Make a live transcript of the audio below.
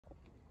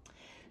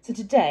So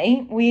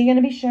today we're going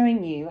to be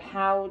showing you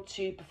how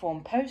to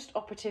perform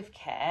post-operative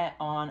care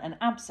on an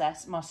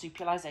abscess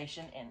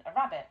marsupialisation in a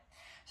rabbit.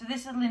 So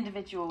this little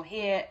individual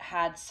here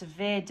had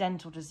severe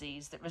dental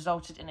disease that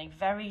resulted in a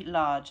very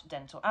large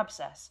dental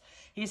abscess.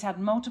 He's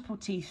had multiple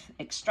teeth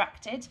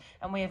extracted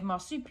and we have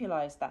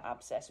marsupialised that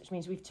abscess, which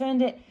means we've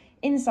turned it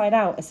inside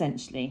out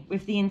essentially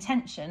with the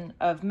intention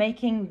of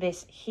making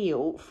this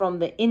heal from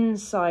the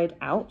inside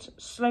out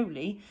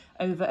slowly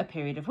over a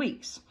period of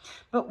weeks.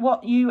 But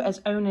what you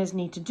as owners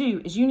need to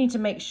do is you need to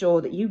make sure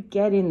that you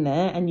get in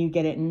there and you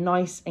get it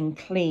nice and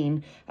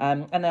clean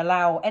and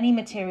allow any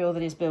material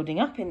that is building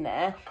up in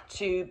there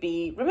to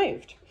be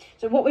removed.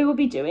 So what we will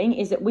be doing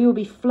is that we will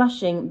be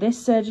flushing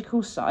this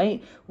surgical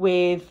site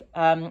with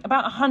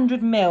about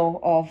 100 ml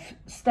of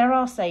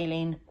sterile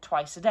saline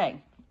twice a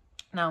day.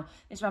 Now,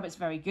 this rabbit's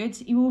very good.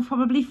 He will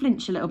probably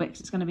flinch a little bit because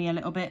it's going to be a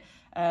little bit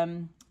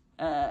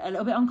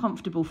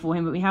uncomfortable for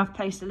him, but we have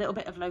placed a little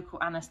bit of local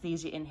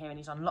anaesthesia in here and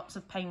he's on lots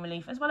of pain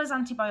relief as well as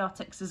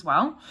antibiotics as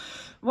well.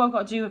 What I've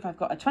got to do is I've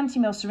got a 20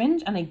 ml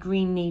syringe and a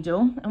green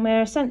needle, and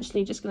we're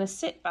essentially just going to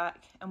sit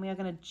back and we are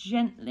going to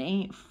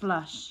gently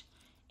flush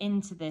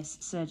into this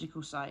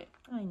surgical site.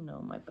 I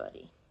know, my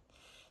buddy.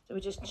 So we're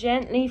just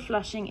gently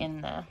flushing in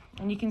there,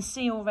 and you can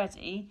see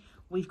already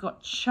we've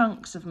got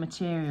chunks of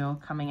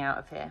material coming out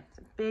of here,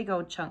 big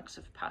old chunks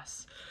of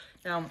pus.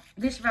 Now,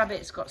 this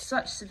rabbit's got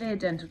such severe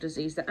dental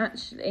disease that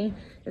actually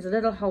there's a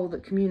little hole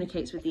that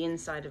communicates with the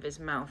inside of his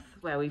mouth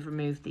where we've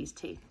removed these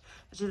teeth.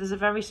 So there's a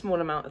very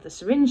small amount of the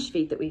syringe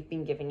feed that we've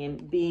been giving him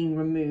being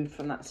removed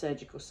from that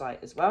surgical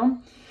site as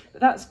well.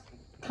 But that's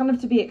kind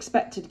of to be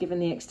expected given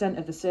the extent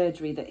of the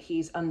surgery that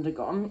he's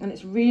undergone. And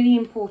it's really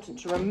important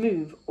to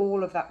remove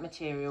all of that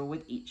material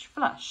with each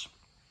flush.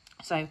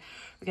 So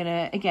we're going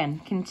to,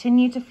 again,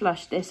 continue to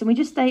flush this, and we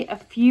just stay a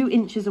few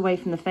inches away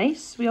from the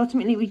face. We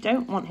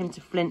don't want him to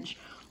flinch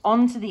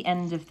onto the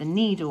end of the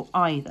needle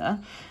either.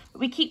 But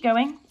we keep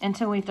going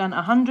until we've done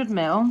 100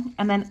 ml,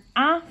 and then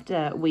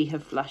after we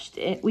have flushed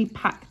it, we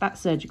pack that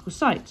surgical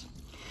site.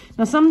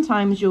 Now,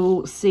 sometimes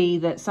you'll see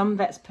that some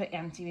vets put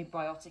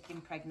antibiotic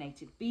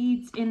impregnated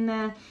beads in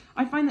there.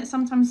 I find that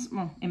sometimes,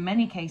 well, in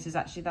many cases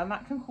actually,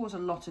 that can cause a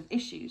lot of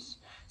issues.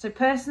 So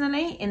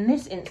personally, in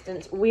this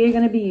instance, we're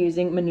going to be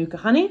using Manuka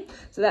honey.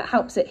 So that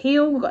helps it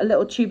heal. We've got a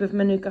little tube of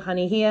Manuka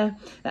honey here.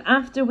 That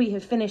after we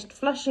have finished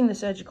flushing the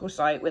surgical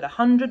site with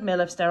 100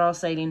 ml of sterile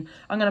saline,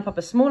 I'm going to pop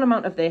a small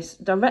amount of this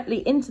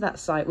directly into that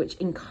site, which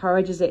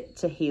encourages it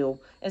to heal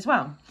as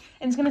well.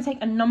 And it's going to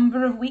take a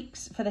number of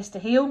weeks for this to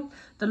heal.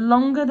 The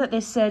longer that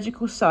this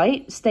surgical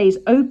site stays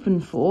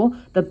open for,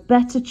 the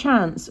better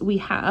chance we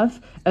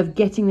have of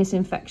getting this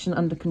infection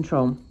under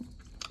control.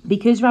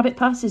 Because rabbit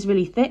pus is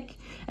really thick,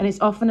 and it's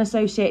often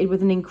associated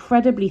with an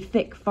incredibly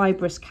thick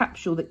fibrous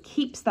capsule that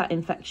keeps that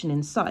infection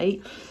in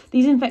sight,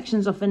 these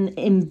infections often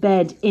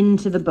embed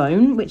into the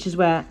bone, which is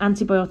where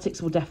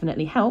antibiotics will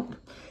definitely help.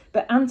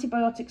 But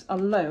antibiotics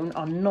alone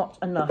are not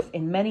enough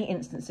in many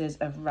instances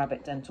of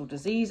rabbit dental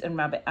disease and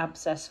rabbit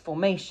abscess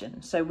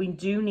formation. So we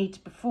do need to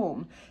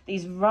perform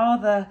these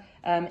rather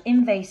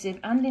invasive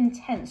and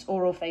intense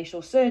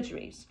oral-facial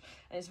surgeries.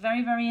 And it's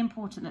very, very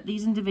important that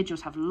these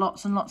individuals have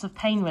lots and lots of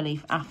pain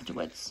relief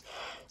afterwards.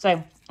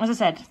 So, as I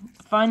said,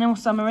 final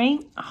summary,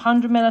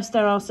 100 ml of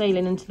sterile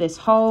saline into this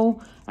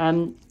hole.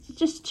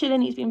 Just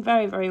chilling, he's been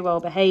very, very well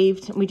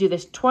behaved. We do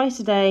this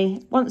twice a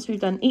day. Once we've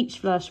done each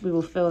flush, we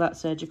will fill that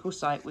surgical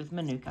site with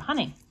Manuka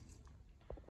honey.